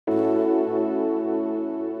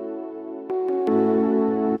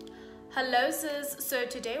Hello sis, so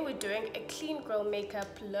today we're doing a clean girl makeup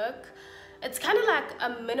look. It's kind of like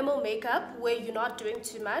a minimal makeup where you're not doing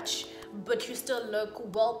too much but you still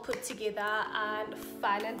look well put together and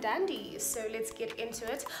fine and dandy. So let's get into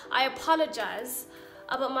it. I apologize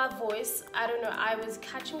about my voice. I don't know, I was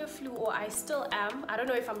catching a flu or I still am. I don't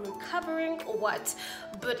know if I'm recovering or what,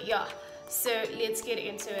 but yeah, so let's get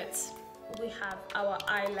into it. We have our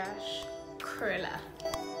eyelash curler.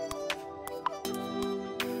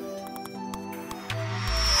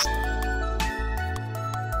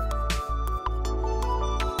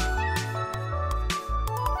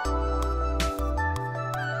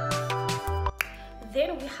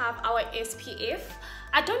 Then we have our SPF.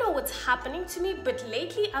 I don't know what's happening to me, but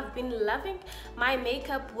lately I've been loving my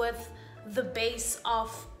makeup with the base of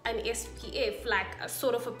an SPF, like a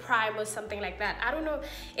sort of a prime or something like that. I don't know,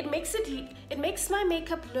 it makes my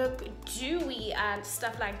makeup look dewy and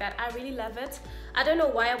stuff like that. I really love it. I don't know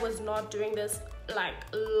why I was not doing this like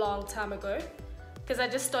a long time ago, because I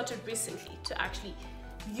just started recently to actually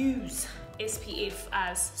use SPF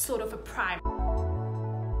as sort of a prime.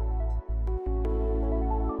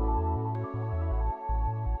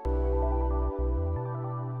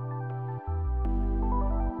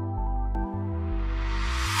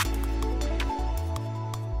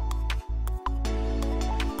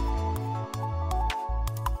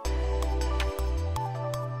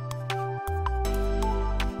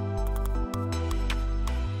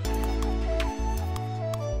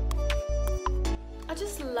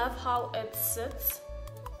 Love how it sits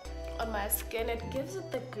on my skin. It gives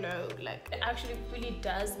it the glow. Like, it actually really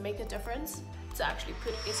does make a difference to actually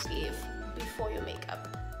put SPF before your makeup.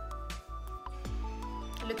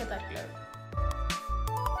 Look at that glow.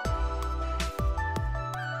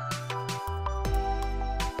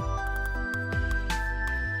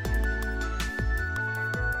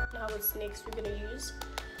 Now what's next? We're gonna use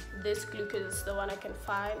this glue because it's the one I can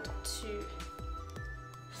find to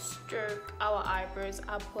stroke our eyebrows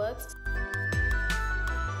upwards.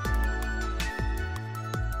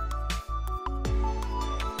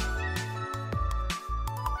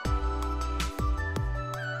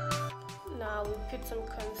 Now we put some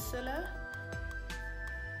concealer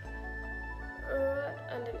right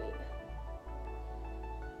underneath,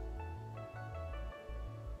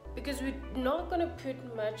 because we're not gonna put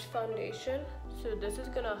much foundation, so this is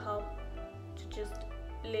gonna help to just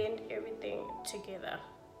blend everything together.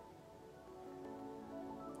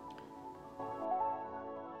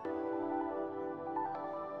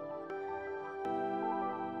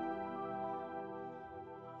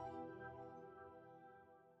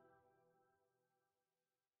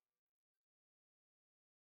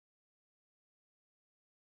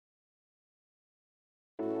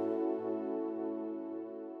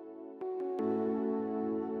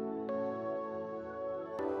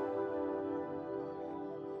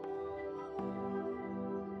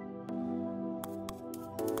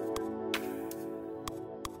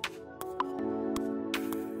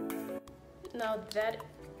 Now that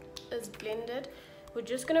is blended, we're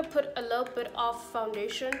just gonna put a little bit of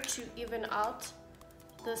foundation to even out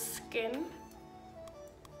the skin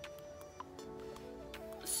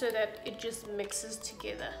so that it just mixes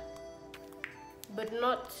together, but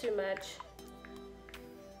not too much.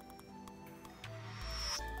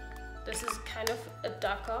 This is kind of a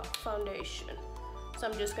darker foundation, so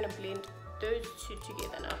I'm just gonna blend those two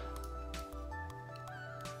together now.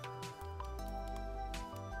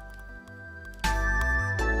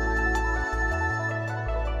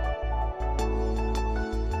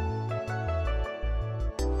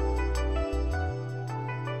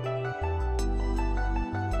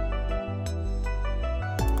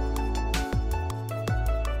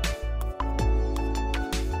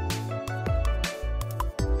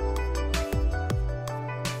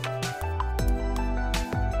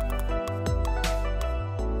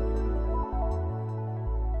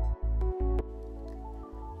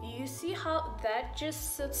 See how that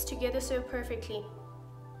just sits together so perfectly.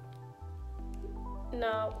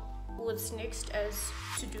 Now what's next is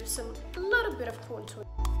to do a little bit of contour.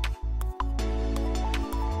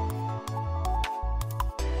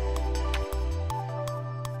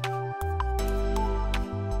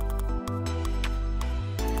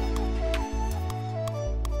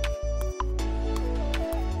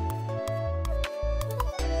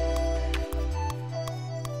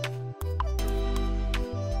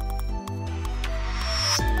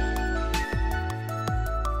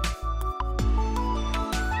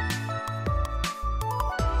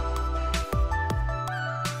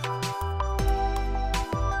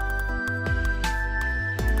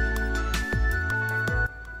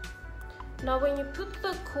 Now when you put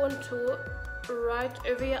the contour right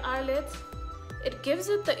over your eyelids. It gives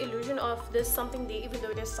it the illusion of there's something there, even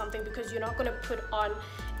though there's something, because you're not going to put on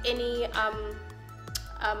any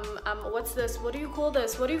what's this, what do you call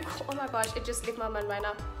this, oh my gosh, it just left my mind right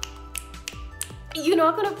now. You're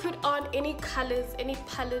not going to put on any colors, any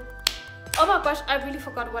palette. Oh my gosh, I really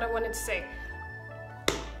forgot what I wanted to say,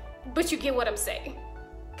 but you get what I'm saying.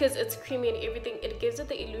 Because it's creamy and everything, it gives it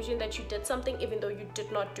the illusion that you did something even though you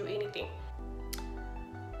did not do anything.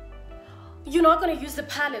 You're not going to use the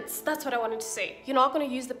palettes. That's what I wanted to say. You're not going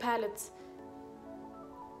to use the palettes.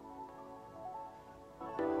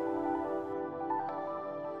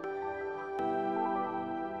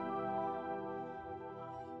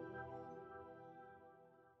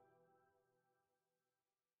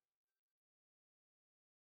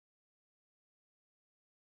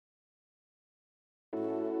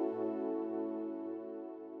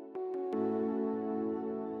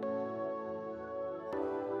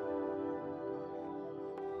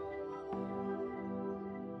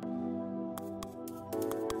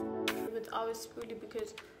 Our spoolie,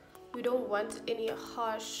 because we don't want any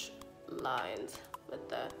harsh lines with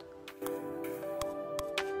that.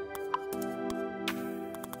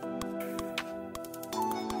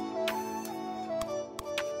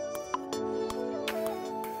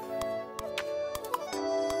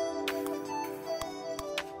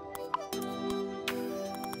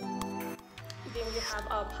 Then we have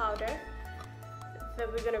our powder that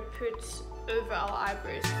we're gonna put over our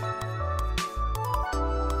eyebrows.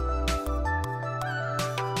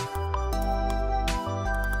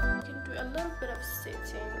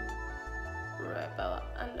 Setting right by our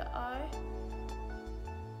under eye.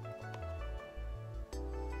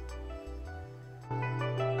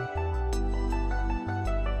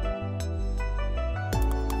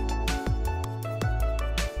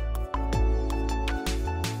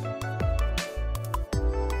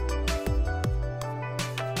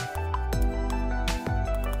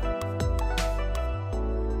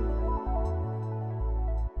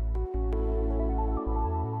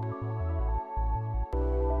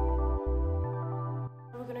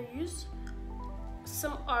 Use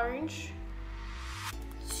some orange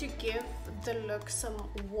to give the look some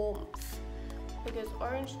warmth, because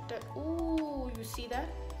orange, ooh, you see that?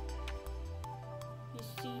 You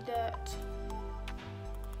see that?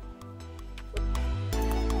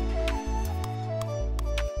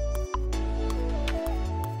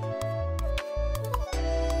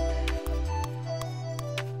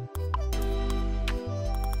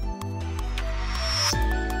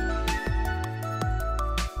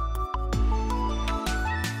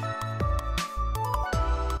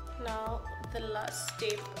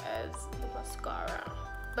 Step as the mascara,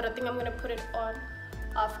 but I think I'm gonna put it on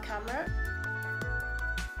off camera.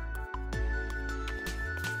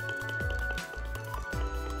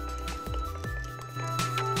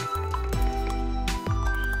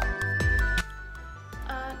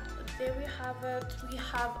 And there we have it. We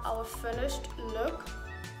have our finished look.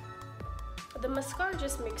 The mascara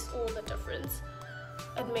just makes all the difference.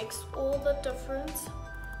 It makes all the difference.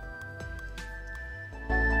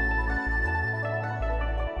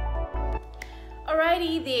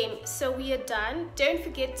 Alrighty then, so we are done. Don't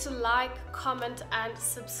forget to like, comment and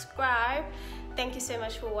subscribe. Thank you so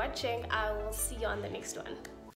much for watching. I will see you on the next one.